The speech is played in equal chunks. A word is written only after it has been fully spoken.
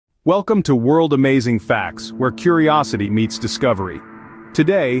Welcome to World Amazing Facts, where curiosity meets discovery.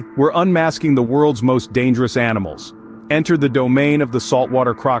 Today, we're unmasking the world's most dangerous animals. Enter the domain of the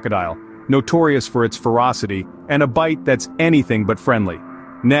saltwater crocodile, notorious for its ferocity and a bite that's anything but friendly.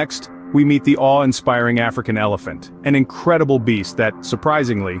 Next, we meet the awe-inspiring African elephant, an incredible beast that,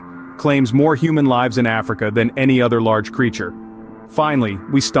 surprisingly, claims more human lives in Africa than any other large creature. Finally,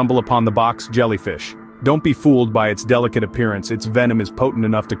 we stumble upon the box jellyfish. Don't be fooled by its delicate appearance, its venom is potent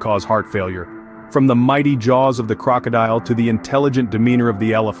enough to cause heart failure. From the mighty jaws of the crocodile to the intelligent demeanor of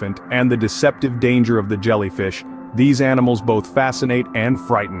the elephant and the deceptive danger of the jellyfish, these animals both fascinate and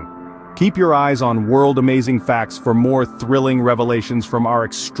frighten. Keep your eyes on World Amazing Facts for more thrilling revelations from our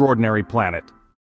extraordinary planet.